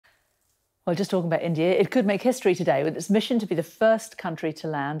Well, just talking about India, it could make history today with its mission to be the first country to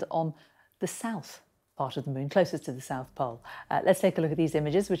land on the south part of the moon, closest to the South Pole. Let's take a look at these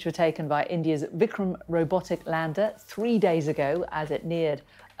images, which were taken by India's Vikram robotic lander 3 days ago as it neared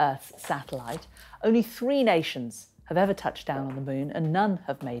Earth's satellite. Only 3 nations have ever touched down on the moon, and none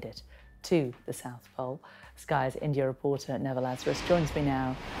have made it to the South Pole. Sky's India reporter Neville Lazarus joins me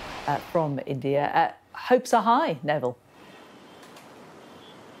now from India. Hopes are high, Neville.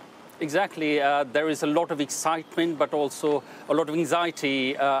 Exactly. There is a lot of excitement, but also a lot of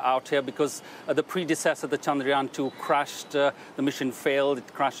anxiety out here because the predecessor, the Chandrayaan-2, crashed. The mission failed.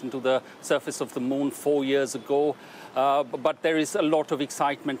 It crashed into the surface of the moon 4 years ago. But there is a lot of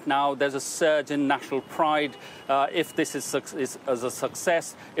excitement now. There's a surge in national pride. If this is a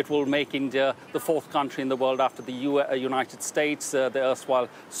success, it will make India the 4th country in the world after the United States, the erstwhile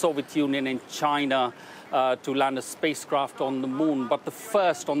Soviet Union, and China to land a spacecraft on the moon, but the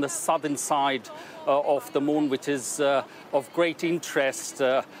first on the southern side of the moon, which is of great interest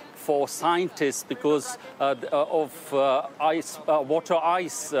for scientists because of water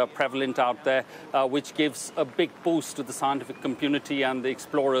ice prevalent out there, which gives a big boost to the scientific community and the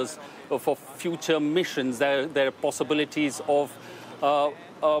explorers for future missions. There are possibilities of a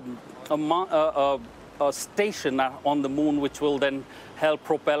station on the moon, which will then help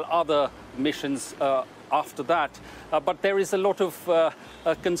propel other missions after that. But there is a lot of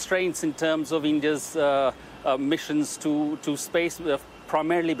constraints in terms of India's missions to space,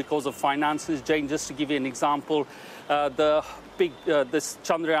 primarily because of finances. Jane, just to give you an example, this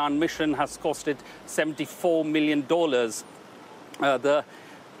Chandrayaan mission has costed $74 million. The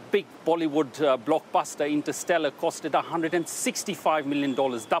big Bollywood blockbuster Interstellar costed $165 million,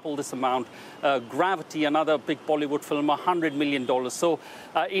 double this amount. Gravity, another big Bollywood film, $100 million. So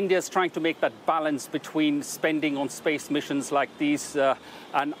India is trying to make that balance between spending on space missions like these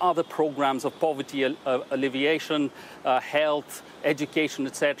and other programs of poverty alleviation, health, education,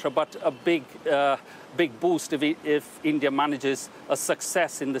 etc. But a big boost if India manages a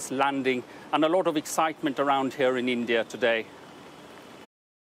success in this landing, and a lot of excitement around here in India today.